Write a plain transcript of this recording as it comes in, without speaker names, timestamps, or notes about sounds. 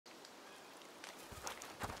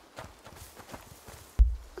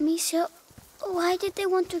Amicia, why did they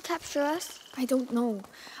want to capture us? I don't know.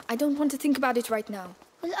 I don't want to think about it right now.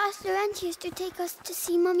 We'll ask Laurentius to take us to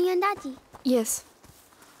see Mummy and Daddy. Yes,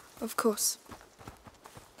 of course.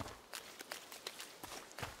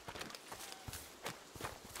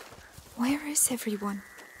 Where is everyone?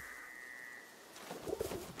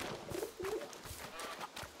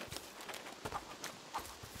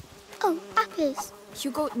 Oh, apples.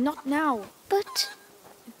 Hugo, not now. But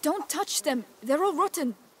Don't touch them. They're all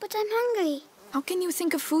rotten. I'm hungry. How can you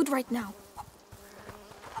think of food right now?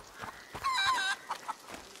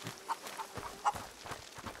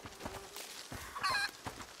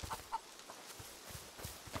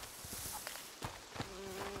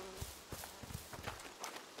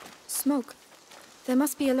 Smoke. There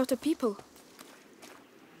must be a lot of people.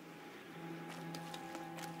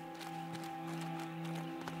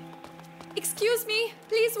 Excuse me,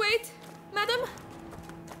 please wait. Madam?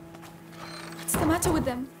 What's the matter with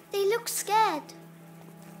them? They look scared.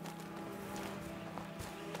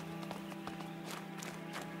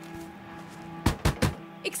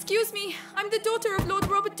 Excuse me, I'm the daughter of Lord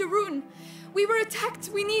Robert de Rune. We were attacked,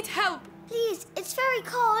 we need help. Please, it's very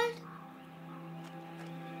cold.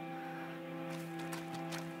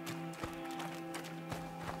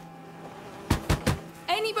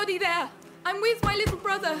 Anybody there? I'm with my little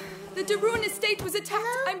brother. The de Rune estate was attacked.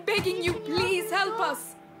 Hello? I'm begging you, please help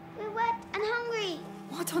us. We're wet and hungry.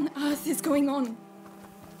 What on earth is going on?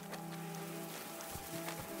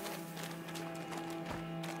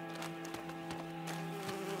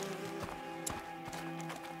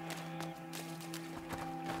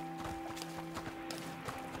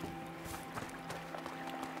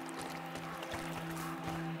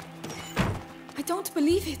 I don't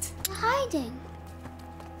believe it. We're hiding.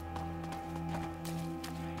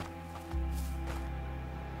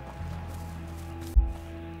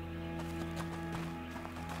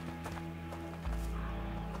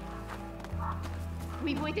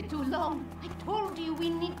 We've waited too long. I told you we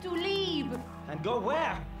need to leave. And go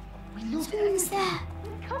where? We lose Someone's there.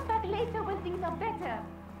 We'll come back later when things are better.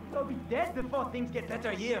 We'll be dead before things get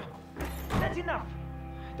better here. That's enough.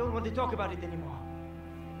 I don't want to talk about it anymore.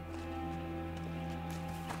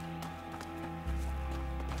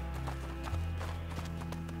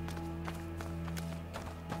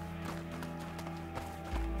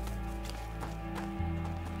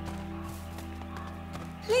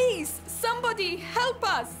 Please, somebody, help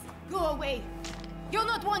us. Go away. You're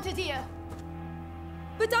not wanted here.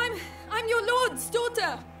 But I'm your lord's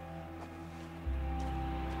daughter.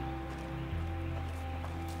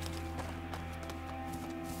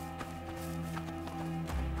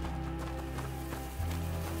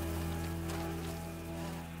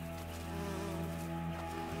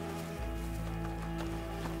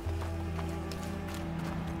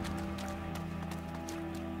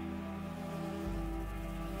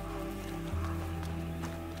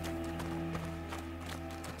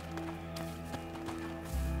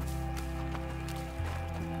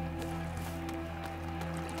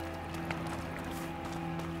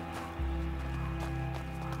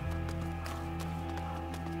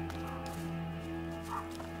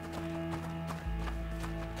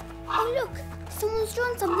 Oh, look! Someone's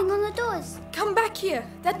drawn something on the doors. Come back here.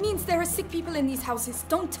 That means there are sick people in these houses.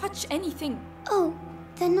 Don't touch anything. Oh,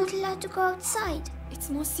 they're not allowed to go outside. It's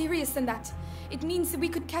more serious than that. It means that we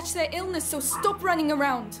could catch their illness, so stop running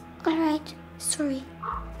around. All right, sorry.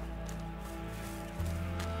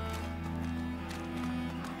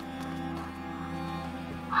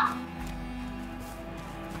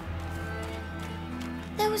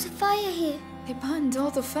 There was a fire here. They burned all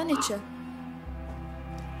the furniture.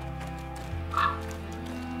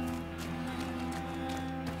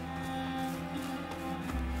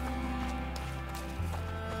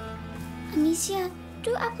 Amicia,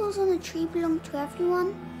 do apples on a tree belong to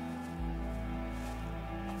everyone?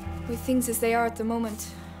 With things as they are at the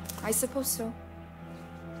moment, I suppose so.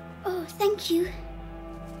 Oh, thank you.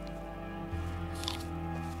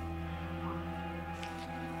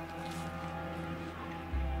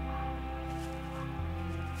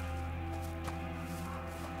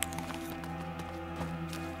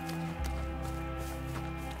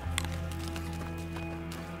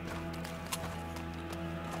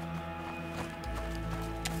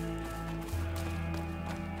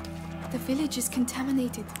 The village is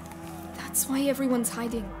contaminated. That's why everyone's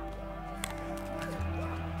hiding.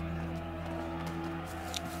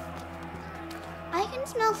 I can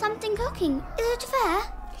smell something cooking. Is it fair?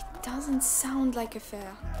 It doesn't sound like a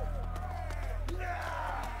fair.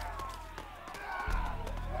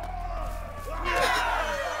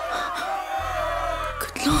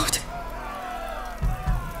 Good Lord.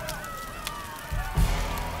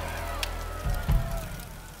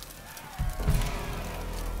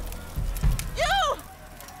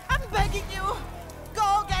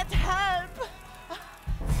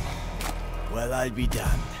 Well, I'll be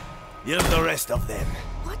damned. Here's the rest of them.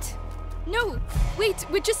 What? No! Wait,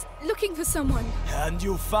 we're just looking for someone. And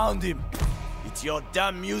you found him. It's your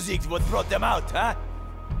damn music what brought them out, huh?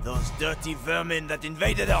 Those dirty vermin that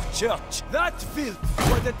invaded our church. That filth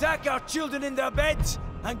would attack our children in their beds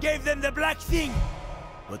and gave them the black thing.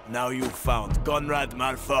 But now you found Conrad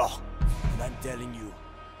Malfour. And I'm telling you,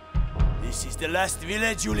 this is the last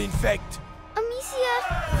village you'll infect.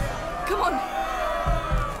 Amicia! Come on!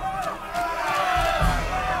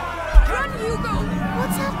 Run, Hugo!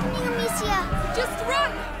 What's happening, Amicia? Just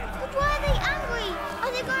run! But why are they angry?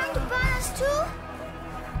 Are they going to burn us too?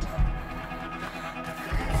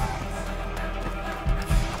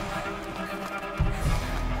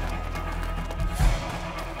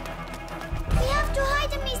 We have to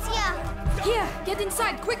hide, Amicia! Here, get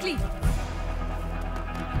inside, quickly!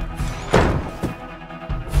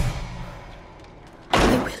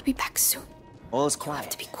 They will be back soon. All's You have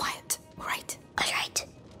quiet. to be quiet, all right? All right.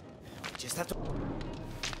 Just have to...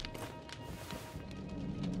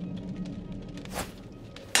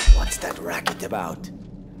 What's that racket about?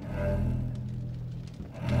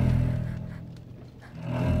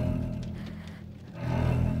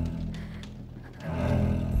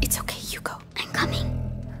 It's okay, Hugo. I'm coming.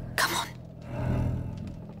 Come on.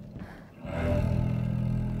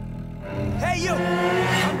 Hey, you!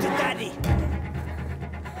 Come to Daddy!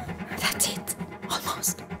 That's it.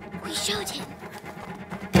 Almost. We showed him.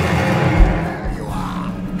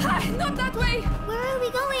 Ha! Not that way! Where are we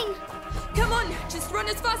going? Come on, just run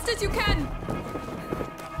as fast as you can!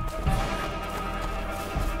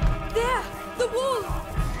 There! The wall!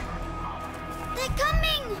 They're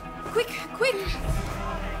coming! Quick, quick!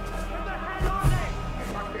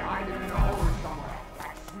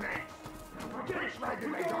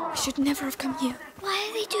 We should never have come here. Why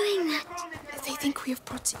are they doing that? They think we have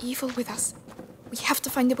brought evil with us. We have to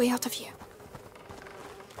find a way out of here.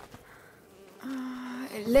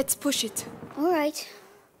 Let's push it. All right.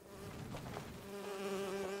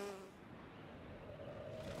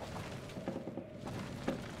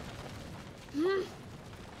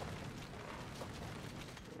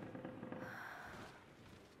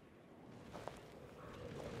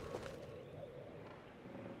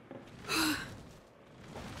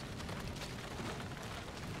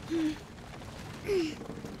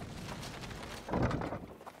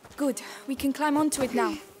 Good. We can climb onto it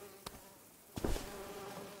now.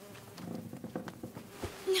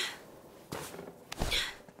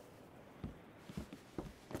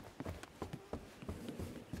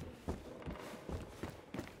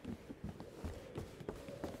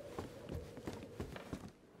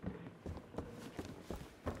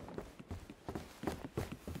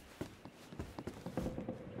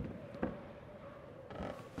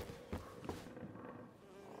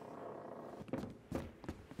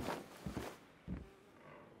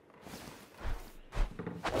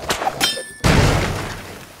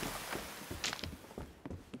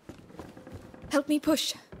 Help me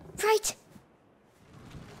push. Right.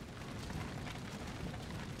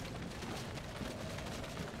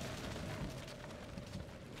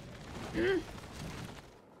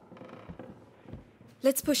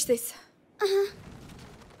 Let's push this.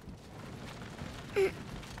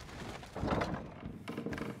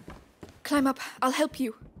 Climb up. I'll help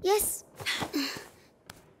you. Yes.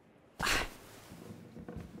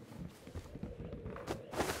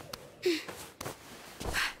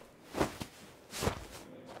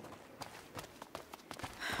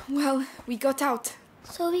 Well, we got out.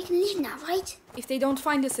 So we can leave now, right? If they don't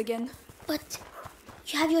find us again. But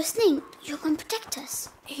you have your sling. You can protect us.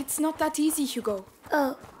 It's not that easy, Hugo.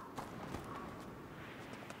 Oh.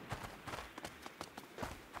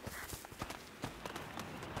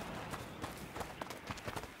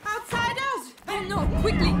 Outsiders! Oh no,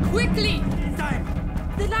 quickly, quickly! Time!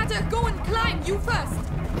 The ladder, go and climb, you first!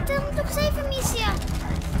 It doesn't look safe, Amicia.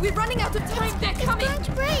 We're running out of time, they're It's coming! going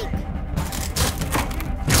to break.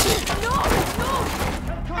 No, no!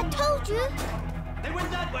 I told you. They went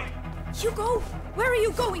that way! Hugo, where are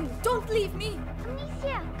you going? Don't leave me!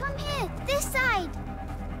 Amicia, come here. This side.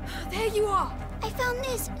 There you are! I found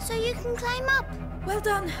this, so you can climb up. Well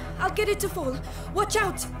done. I'll get it to fall. Watch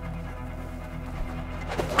out!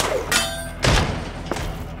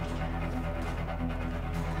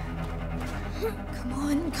 Come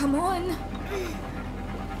on, come on!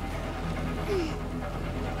 Here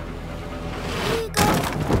you go.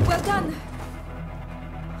 Well done!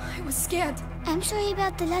 I was scared. I'm sorry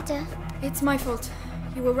about the ladder. It's my fault.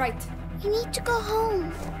 You were right. We need to go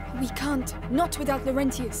home. We can't. Not without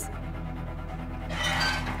Laurentius.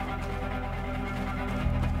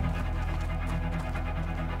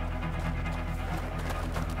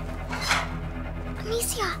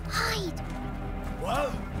 Amicia, hide!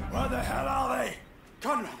 Well, where the hell are they?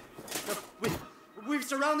 Conrad, we've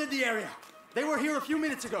surrounded the area. They were here a few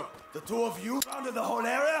minutes ago. The two of you surrounded the whole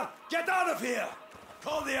area? Get out of here!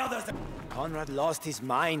 Call the others! Conrad lost his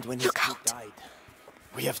mind when his kid died.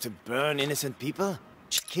 We have to burn innocent people?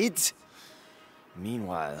 Kids?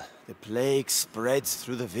 Meanwhile, the plague spreads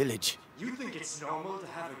through the village. You think it's normal to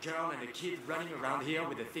have a girl and a kid running around here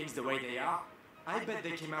with the things the way they are? I bet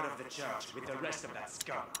they came out of the church with the rest of that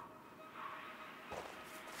scum.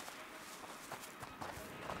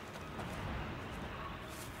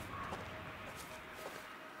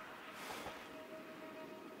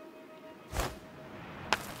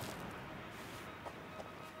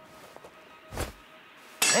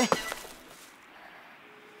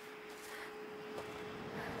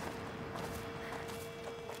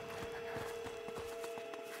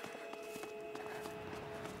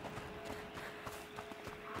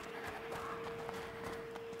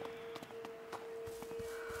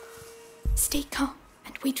 Stay calm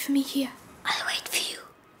and wait for me here. I'll wait for you.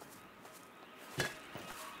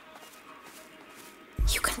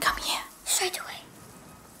 You can come here. Straight away.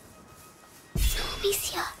 No,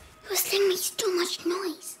 Amicia. This thing makes too much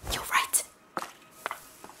noise. You're right.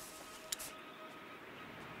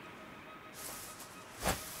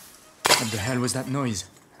 What the hell was that noise?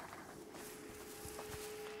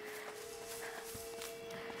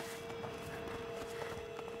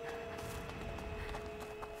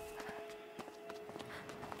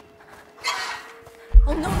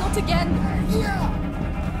 Oh no, not again!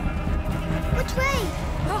 Which way?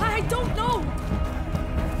 I don't know!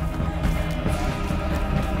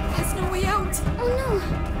 There's no way out! Oh no!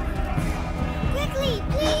 Quickly,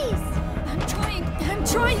 please! I'm trying!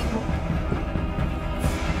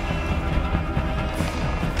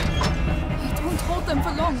 Don't hold them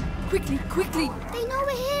for long! Quickly! They know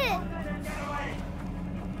we're here!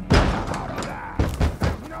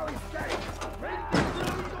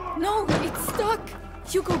 No, it's stuck!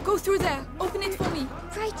 Hugo, go through there! Open it for me!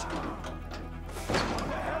 Right. What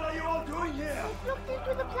the hell are you all doing here? Look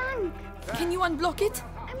into the plank. Can you unblock it?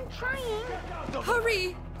 I'm trying.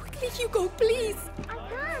 Hurry! Quickly, Hugo, please! I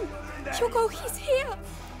can't. Hugo, he's here!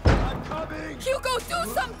 I'm coming! Hugo, do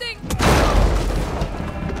something!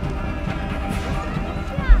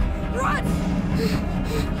 Run!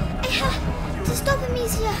 I have to stop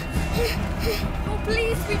Amicia. Oh,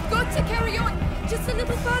 please, we've got to carry on! Just a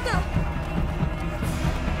little further!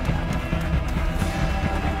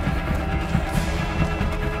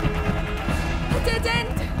 A dead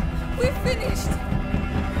end! We're finished!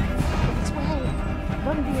 It's well.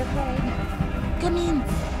 Don't be afraid. Come in.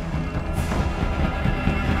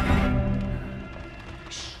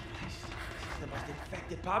 The most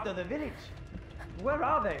infected part of the village. Where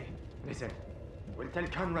are they? Listen, we'll tell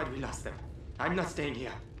Conrad we lost them. I'm not staying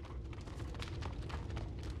here.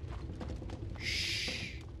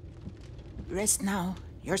 Rest now.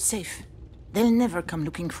 You're safe. They'll never come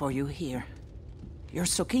looking for you here. You're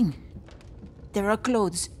soaking. There are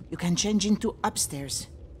clothes you can change into upstairs.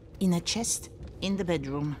 In a chest in the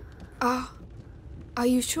bedroom. Are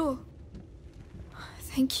you sure?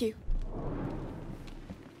 Thank you.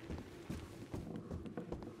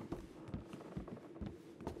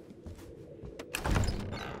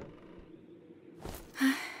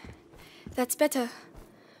 That's better.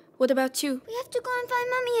 What about you? We have to go and find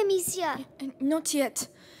Mummy, Amicia. Not yet.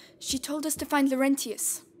 She told us to find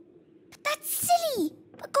Laurentius. But that's silly.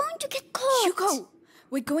 We're going to get caught. Hugo!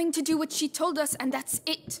 We're going to do what she told us and that's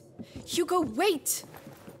it. Hugo, wait!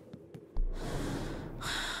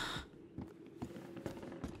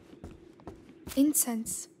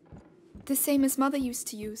 Incense. The same as Mother used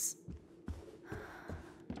to use.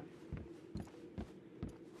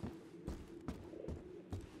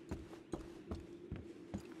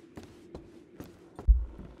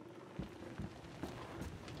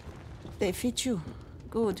 They fit you.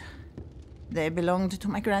 Good. They belonged to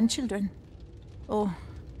my grandchildren. Oh,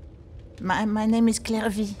 my name is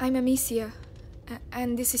Clairvy. I'm Amicia.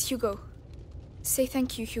 And this is Hugo. Say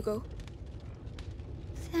thank you, Hugo.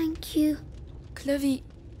 Thank you. Clovey,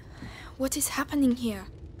 what is happening here?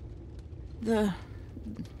 The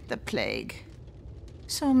plague.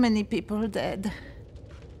 So many people dead.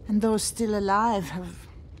 And those still alive have...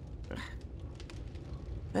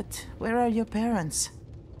 But where are your parents?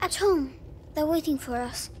 At home. They're waiting for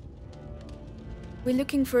us. We're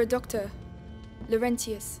looking for a doctor.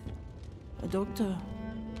 Laurentius. A doctor?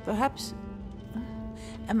 Perhaps?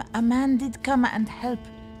 A man did come and help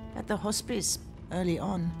at the hospice early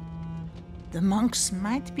on. The monks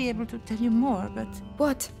might be able to tell you more, but...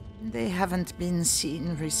 What? They haven't been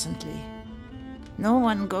seen recently. No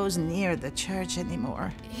one goes near the church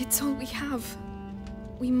anymore. It's all we have.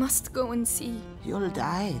 We must go and see. You'll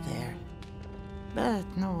die there. But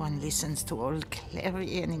no one listens to old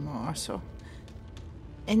Clary anymore, so...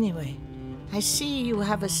 Anyway, I see you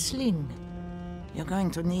have a sling. You're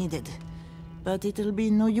going to need it. But it'll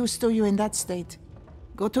be no use to you in that state.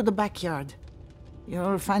 Go to the backyard.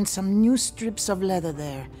 You'll find some new strips of leather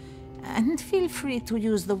there. And feel free to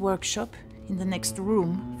use the workshop in the next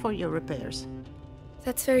room for your repairs.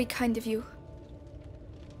 That's very kind of you.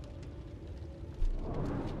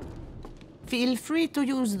 Feel free to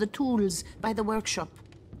use the tools by the workshop.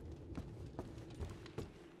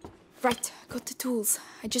 Right, got the tools.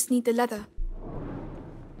 I just need the leather.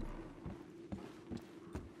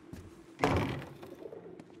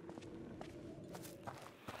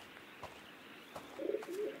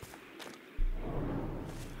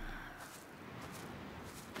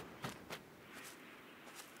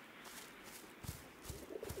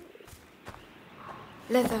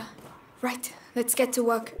 Leather. Right, let's get to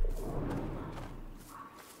work.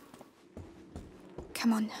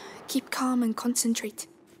 Come on, keep calm and concentrate.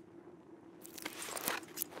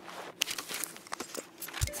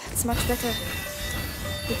 That's much better.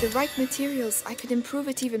 With the right materials, I could improve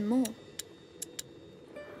it even more.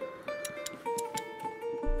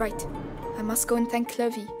 Right, I must go and thank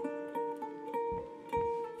Clovey.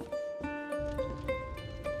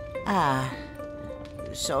 Ah,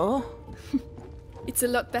 so? It's a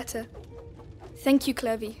lot better. Thank you,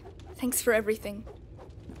 Clovey. Thanks for everything.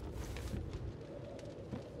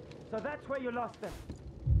 So that's where you lost them.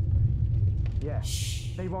 Yeah,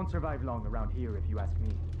 they won't survive long around here if you ask me.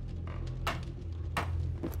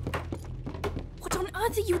 What on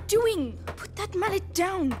earth are you doing? Put that mallet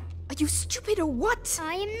down. Are you stupid or what?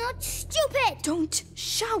 I am not stupid! Don't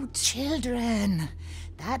shout. Children,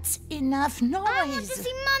 that's enough noise. I want to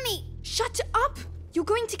see Mummy! Shut up! You're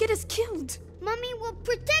going to get us killed. Mummy will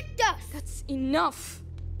protect us! That's enough.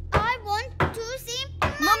 I want to see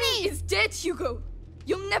Mummy! Mummy is dead, Hugo.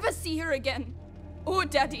 You'll never see her again. Or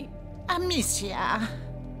Daddy. Amicia.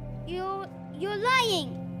 You're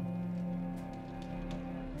lying!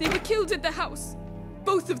 They were killed at the house.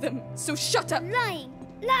 Both of them, so shut up. Lying!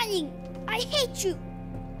 Lying! I hate you!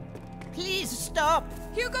 Please stop.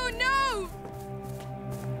 Hugo, no!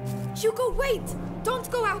 Hugo, wait! Don't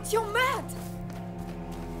go out, you're mad!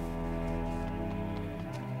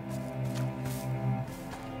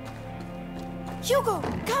 Hugo,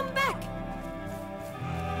 come back!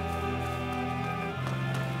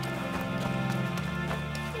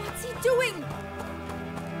 What's he doing?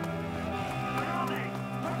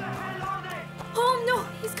 Oh no,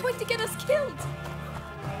 he's going to get us killed!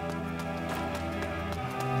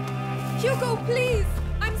 Hugo, please!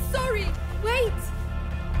 I'm sorry! Wait!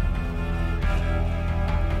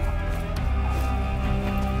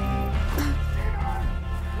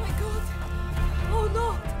 My God! Oh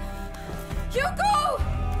Lord! Hugo!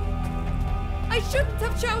 I shouldn't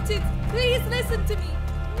have shouted! Please listen to me!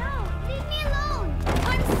 No, leave me alone!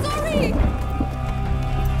 I'm sorry!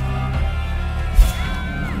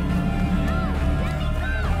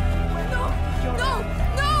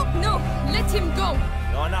 No! Let him go!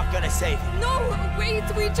 You're not gonna save him. No! Wait,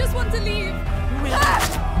 we just want to leave!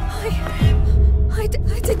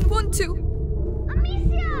 I didn't want to!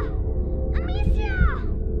 Amicia! Amicia!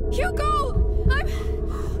 Hugo!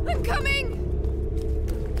 I'm coming!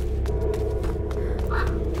 Oh,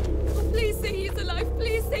 please say he's alive!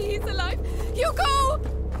 Please say he's alive! Hugo!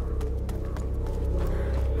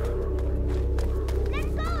 Let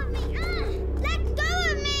go of me! Let go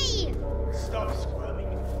of me! Stop squirming.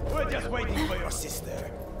 We're just waiting for your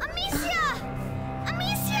sister. Amicia!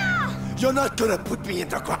 Amicia! You're not gonna put me in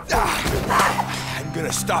the ground. I'm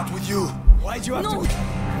gonna start with you. Why'd you have No. to...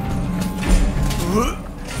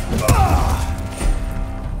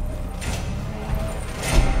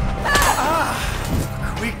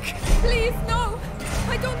 Quick! Please, no!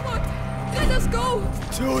 I don't want... Let us go!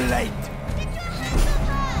 Too late! Get your hands off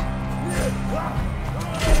her!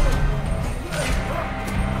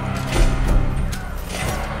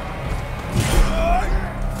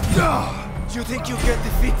 You think you can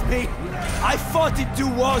defeat me? I fought in 2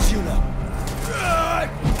 wars, you know.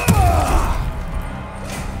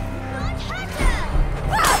 Don't hurt her!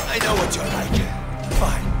 I know what you're like.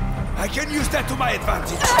 Fine. I can use that to my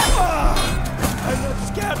advantage. I'm not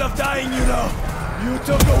scared of dying, you know. You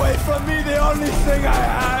took away from me the only thing I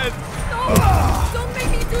had. No! Don't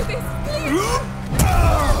make me do this, please!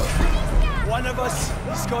 One of us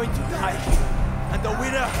is going to die. And the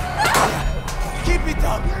winner... Keep it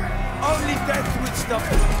up. Only death will stop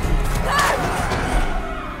it.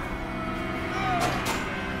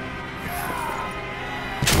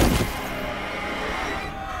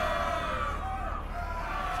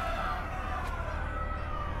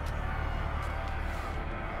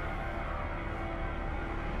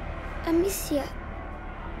 Amicia.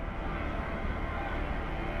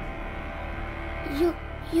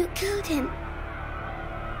 You killed him.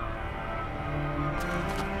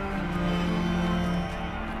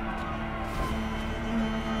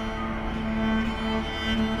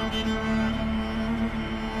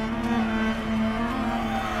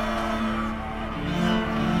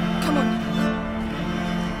 Come on.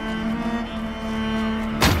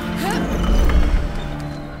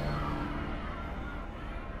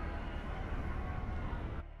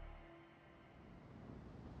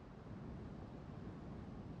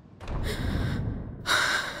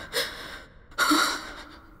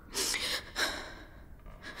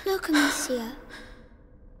 Look, Amicia.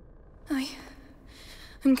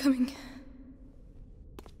 I'm coming.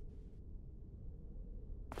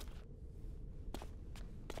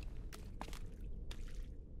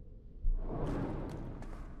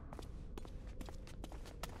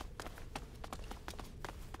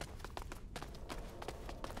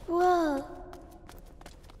 Whoa.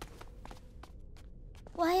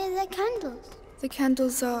 Why are there candles? The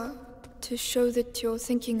candles are to show that you're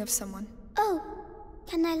thinking of someone. Oh,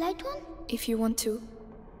 can I light one? If you want to.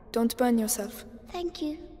 Don't burn yourself. Thank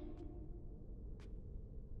you.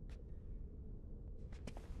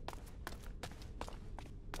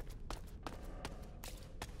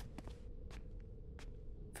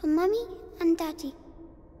 For Mummy and Daddy.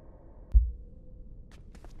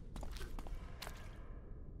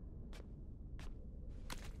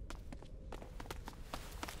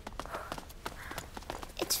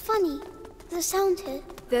 It's funny, the sound here.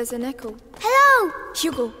 There's an echo. Hello!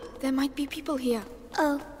 Hugo, there might be people here.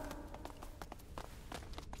 Oh.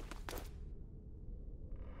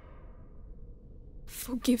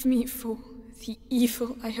 Forgive me for the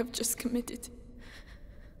evil I have just committed.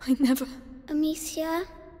 I never... Amicia,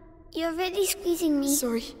 you're really squeezing me.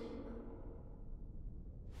 Sorry.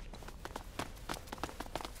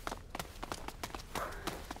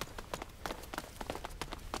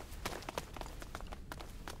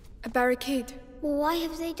 A barricade. Well, why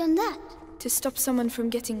have they done that? To stop someone from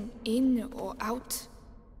getting in or out.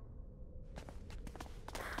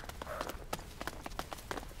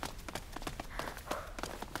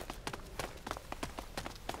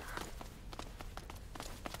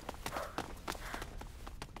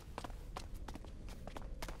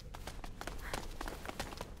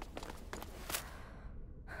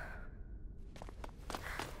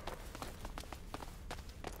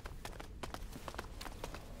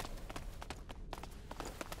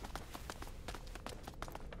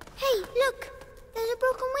 Look! There's a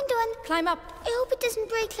broken window and... Climb up. I hope it doesn't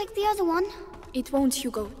break like the other one. It won't,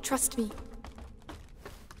 Hugo. Trust me.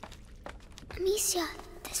 Amicia,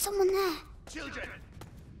 there's someone there. Children,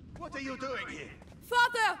 what are you doing here?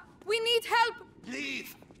 Father! We need help!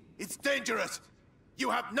 Leave! It's dangerous! You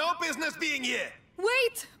have no business being here!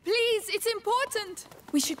 Wait! Please! It's important!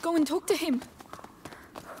 We should go and talk to him.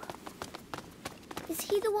 Is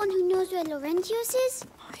he the one who knows where Laurentius is?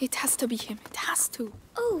 It has to be him. It has to.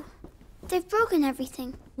 Oh, they've broken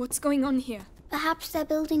everything. What's going on here? Perhaps they're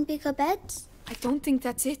building bigger beds? I don't think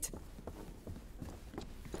that's it.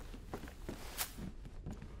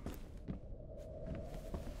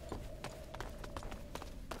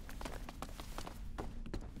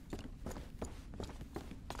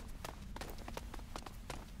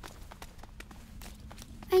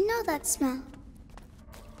 I know that smell.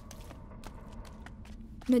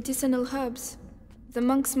 Medicinal herbs. The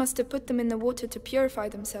monks must have put them in the water to purify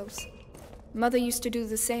themselves. Mother used to do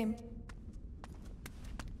the same.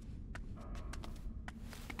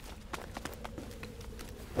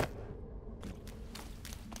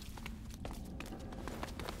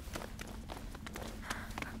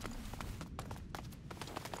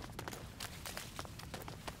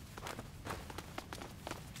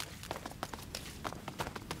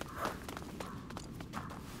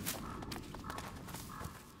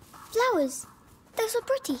 Flowers. They're so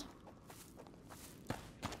pretty.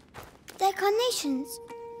 They're carnations.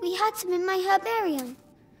 We had some in my herbarium.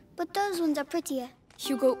 But those ones are prettier.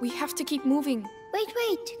 Hugo, we have to keep moving. Wait.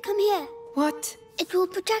 Come here. What? It will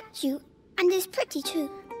protect you. And it's pretty too.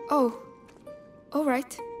 Oh. All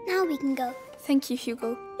right. Now we can go. Thank you,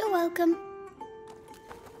 Hugo. You're welcome.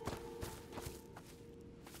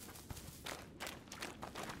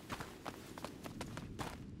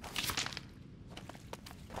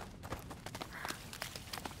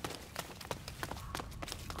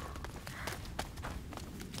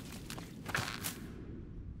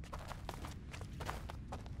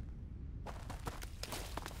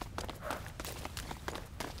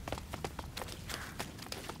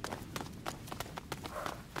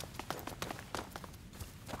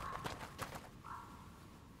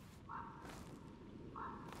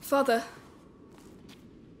 Father.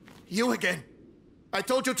 You again. I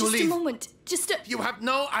told you to leave. Just a moment. You have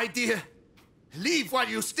no idea. Leave while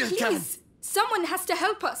you still can. Please. Someone has to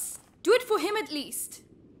help us. Do it for him at least.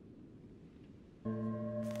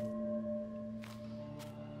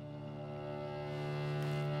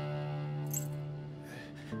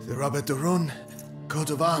 The Robert de Rune, coat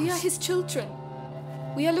of arms. We are his children.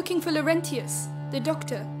 We are looking for Laurentius, the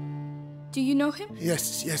doctor. Do you know him?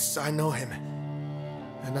 Yes, I know him.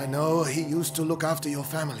 And I know he used to look after your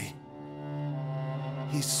family.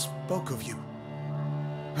 He spoke of you.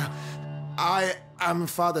 I am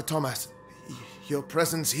Father Thomas. Your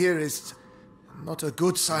presence here is not a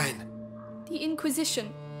good sign. The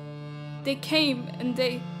Inquisition. They came and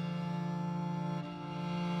they...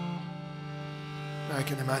 I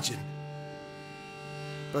can imagine.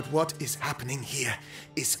 But what is happening here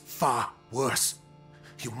is far worse.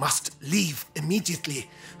 You must leave immediately,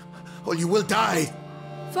 or you will die.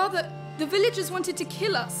 Father, the villagers wanted to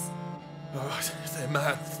kill us. Oh, they're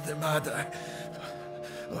mad.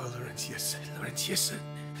 Oh, Laurentius.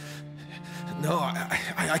 No,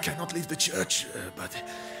 I cannot leave the church, but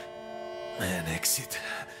an exit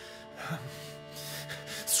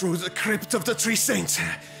through the crypt of the Three Saints.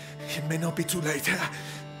 It may not be too late.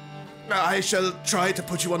 I shall try to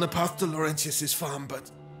put you on the path to Laurentius's farm, but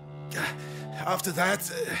after that,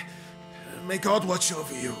 may God watch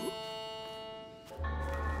over you.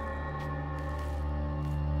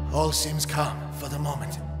 All seems calm for the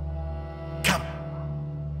moment. Come.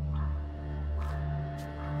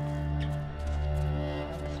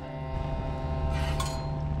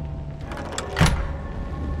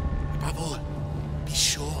 Above all, be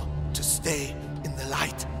sure to stay in the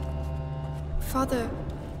light. Father,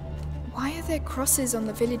 why are there crosses on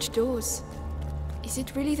the village doors? Is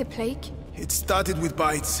it really the plague? It started with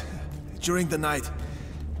bites during the night.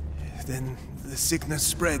 Then the sickness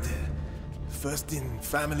spread. First in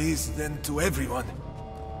families, then to everyone.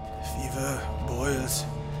 Fever, boils.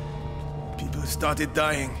 People started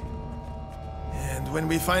dying. And when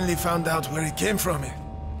we finally found out where it came from, it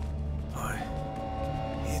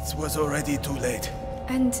was already too late.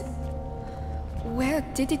 And where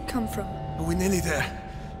did it come from? We're nearly there.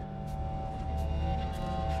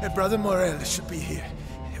 Brother Morel should be here.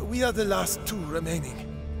 We are the last two remaining.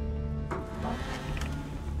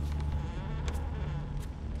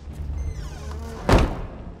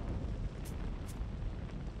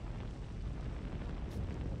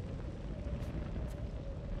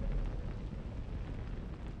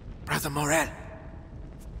 Brother Morel.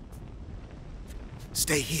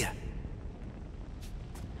 Stay here.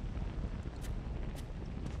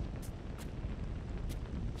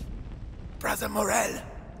 Brother Morel.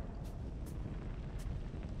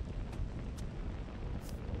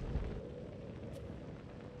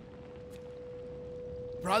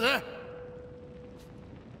 Brother?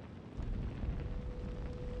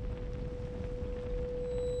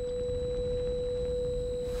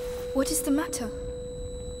 What is the matter?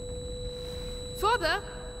 Father?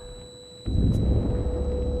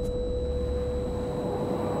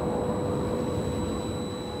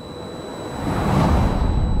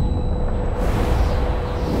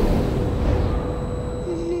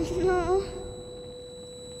 No.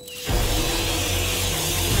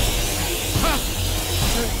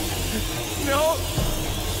 No!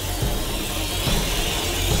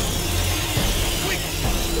 Quick!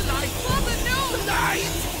 The light! Father, no! The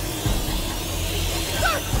light!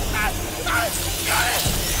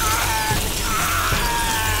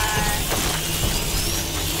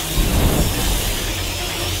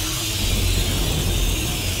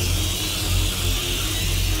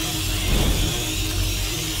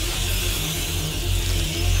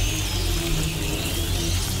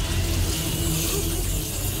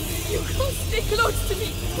 Hugo, stay close to me!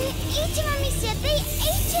 They ate him, Amicia! They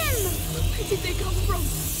ate him! Where did they come from?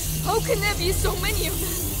 How can there be so many of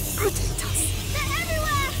them? Protect us! They're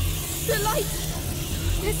everywhere! The light!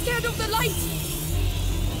 They're scared of the light!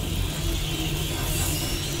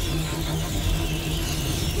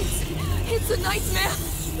 It's a nightmare!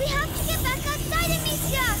 We have to get back outside,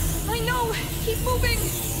 Amicia! I know! Keep moving!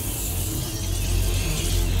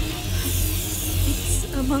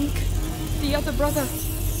 It's a monk. The other brother.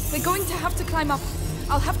 We're going to have to climb up.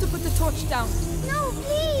 I'll have to put the torch down. No,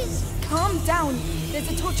 please! Calm down. There's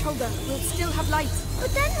a torch holder. We'll still have light.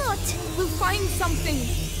 But then what? We'll find something.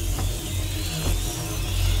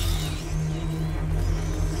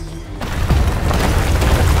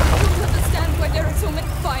 I don't understand why there are so many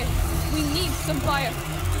fire. We need some fire.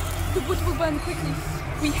 The wood will burn quickly.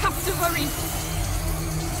 We have to hurry.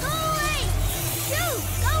 Go away! Shoo!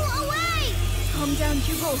 Go away! Calm down,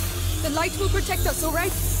 Hugo. The light will protect us, all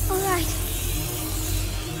right? All right.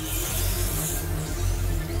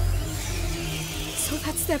 So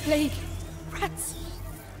that's their plague. Rats.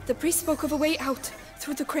 The priest spoke of a way out,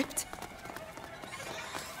 through the crypt.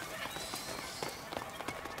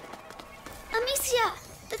 Amicia!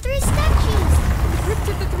 The 3 statues! The crypt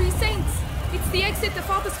of the 3 saints! It's the exit the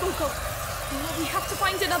father spoke of. Oh, we have to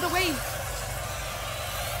find another way.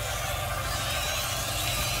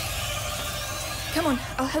 Come on,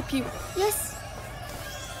 I'll help you. Yes.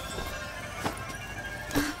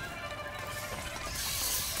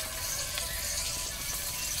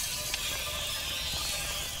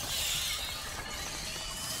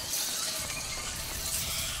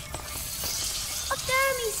 Up there,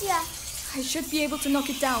 Amicia. I should be able to knock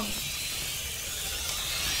it down.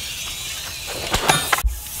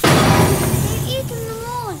 They've eaten them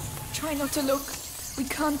all. Try not to look. We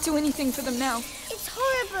can't do anything for them now. It's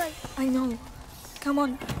horrible. I know. Come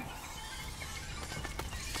on.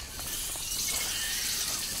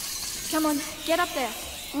 Come on, get up there.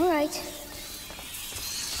 All right.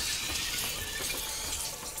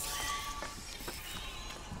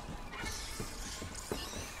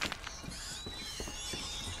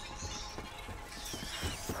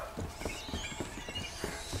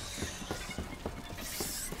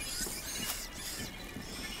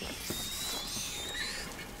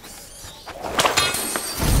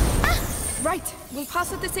 Right, we'll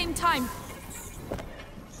pass at the same time.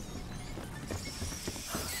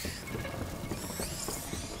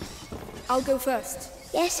 I'll go first.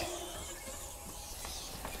 Yes.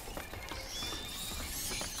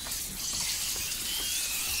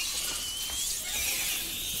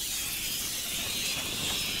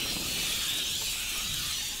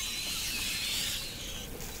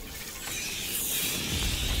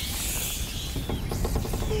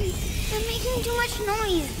 They're making too much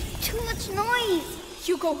noise. Too much noise.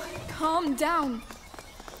 Hugo, calm down.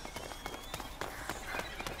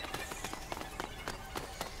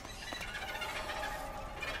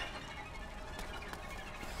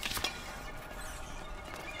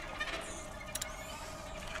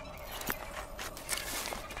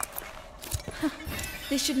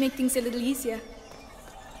 This should make things a little easier.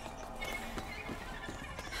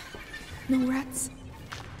 No rats.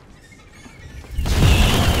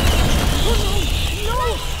 Oh no! No!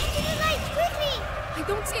 Into the light, quickly! I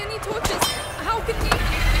don't see any torches. How can we...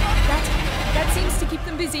 That seems to keep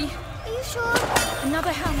them busy. Are you sure?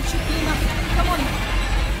 Another hand should be enough. Come on.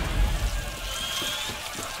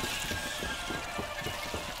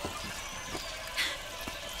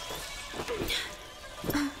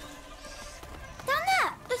 Down there!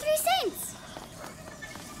 The 3 saints!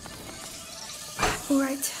 All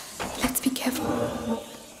right. Let's be careful.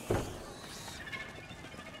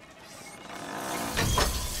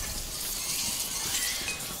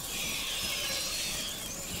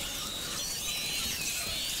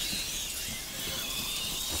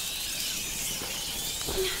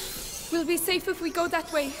 We'll be safe if we go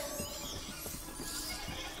that way.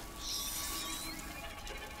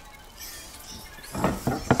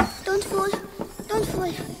 Don't fall. Don't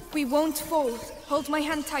fall. We won't fall. Hold my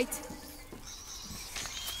hand tight.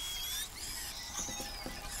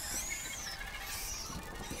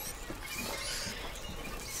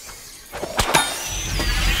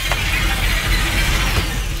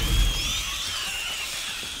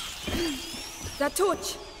 That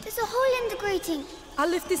torch. There's a hole in the grating. I'll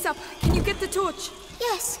lift this up. Can you get the torch?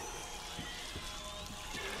 Yes.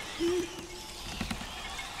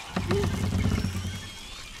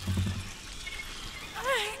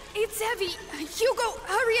 It's heavy. Hugo,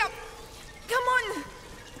 hurry up. Come on.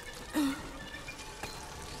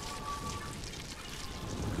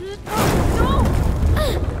 No!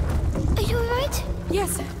 Are you alright?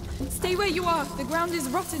 Yes. Stay where you are. The ground is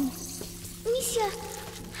rotten. Amicia,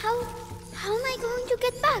 how am I going to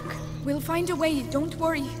get back? We'll find a way. Don't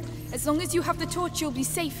worry. As long as you have the torch, you'll be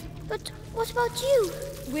safe. But what about you?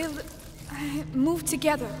 We'll move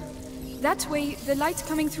together. That way, the light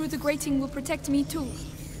coming through the grating will protect me too.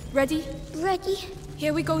 Ready? Ready.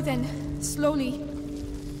 Here we go then. Slowly.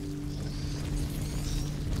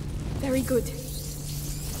 Very good.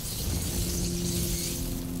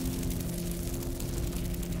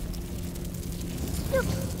 Look,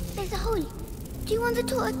 there's a hole. Do you want the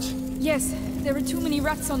torch? Yes, there are too many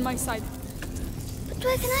rats on my side. But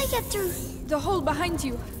where can I get through? The hole behind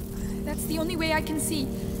you. That's the only way I can see.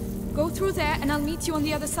 Go through there and I'll meet you on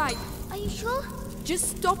the other side. Are you sure?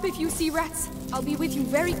 Just stop if you see rats. I'll be with you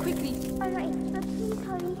very quickly. Alright, but please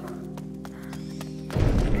hurry.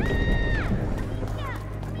 Yeah,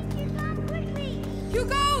 Amicia, come quickly!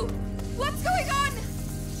 Hugo! What's going on?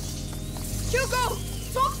 Hugo!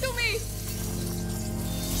 Talk to me!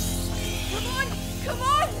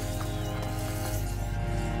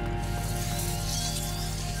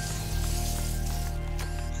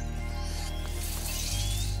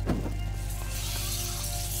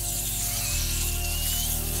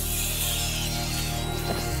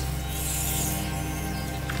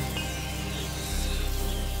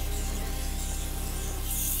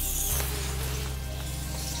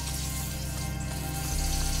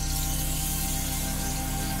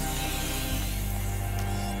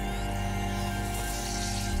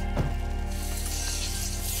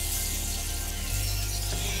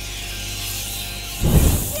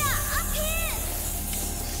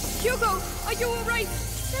 Hugo, are you alright?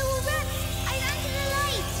 There were rats. I ran to the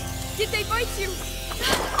light. Did they bite you? No,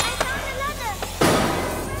 I found a ladder. There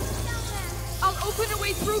were rats down there. I'll open a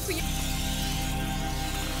way through for you.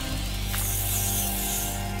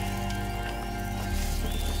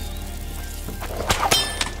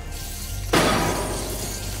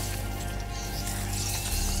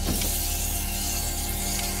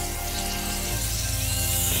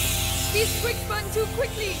 These twigs burn too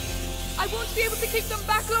quickly. I won't be able to keep them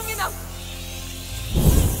back long enough.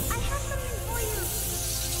 I have something for you.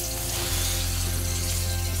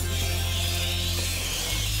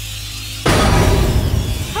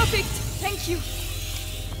 Perfect. Thank you.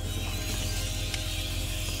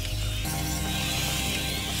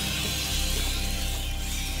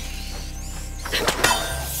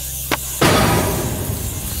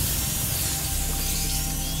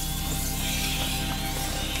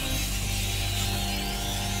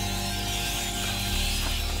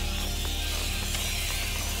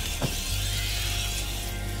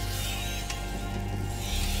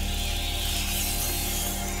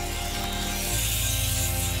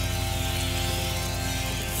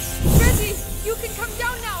 You can come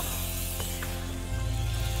down now!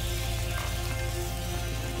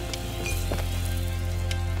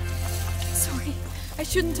 Sorry, I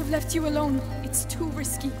shouldn't have left you alone. It's too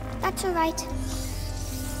risky. That's all right.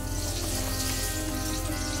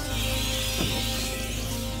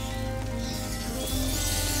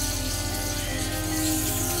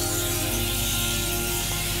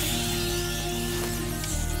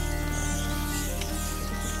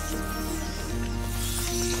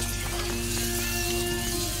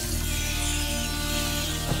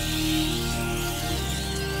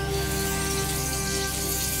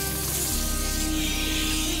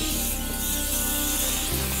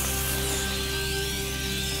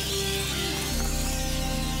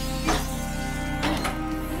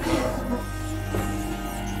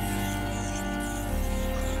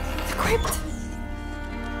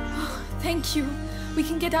 Thank you. We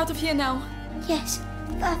can get out of here now. Yes,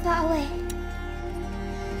 far away.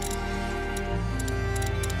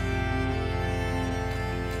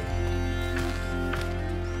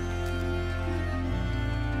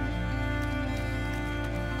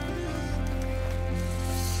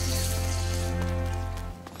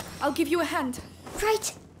 I'll give you a hand.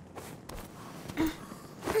 Right.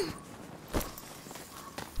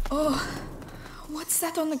 Oh, what's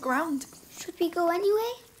that on the ground? Should we go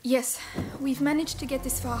anyway? Yes, we've managed to get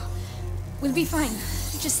this far. We'll be fine.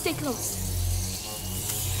 Just stay close.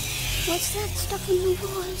 What's that stuff on the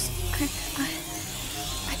walls?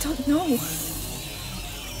 I don't know.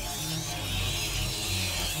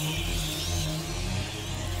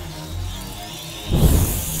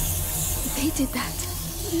 They did that.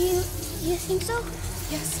 You think so?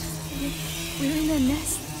 Yes, we're in their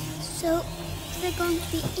nest. So they're going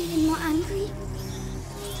to be even more angry?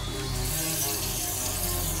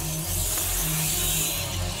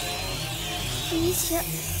 Amicia,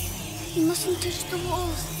 you mustn't touch the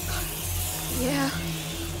walls. Yeah,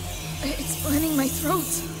 it's burning my throat.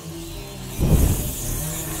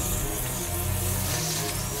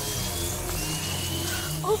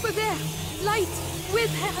 Over there, light.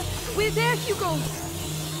 We're there, Hugo.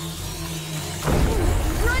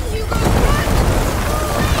 Run, Hugo, run!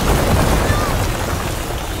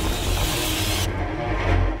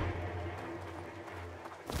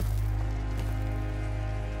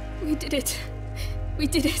 We did it. We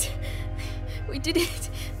did it. We did it.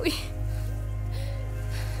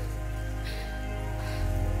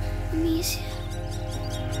 Amicia,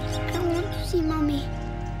 I want to see Mommy.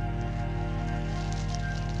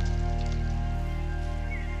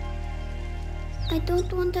 I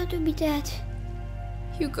don't want her to be dead.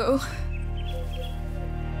 Hugo.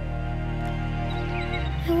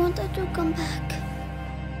 I want her to come back.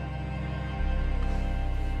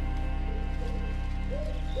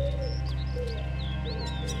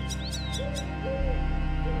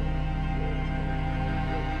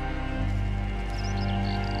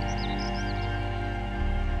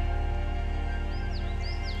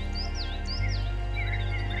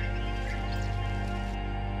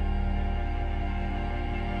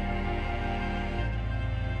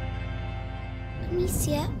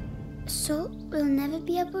 Amicia, so we'll never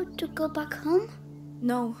be able to go back home?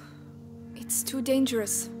 No, it's too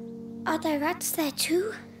dangerous. Are there rats there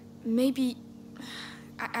too? Maybe...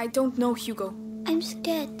 I don't know, Hugo. I'm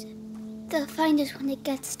scared. They'll find us when it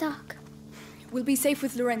gets dark. We'll be safe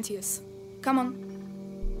with Laurentius. Come on.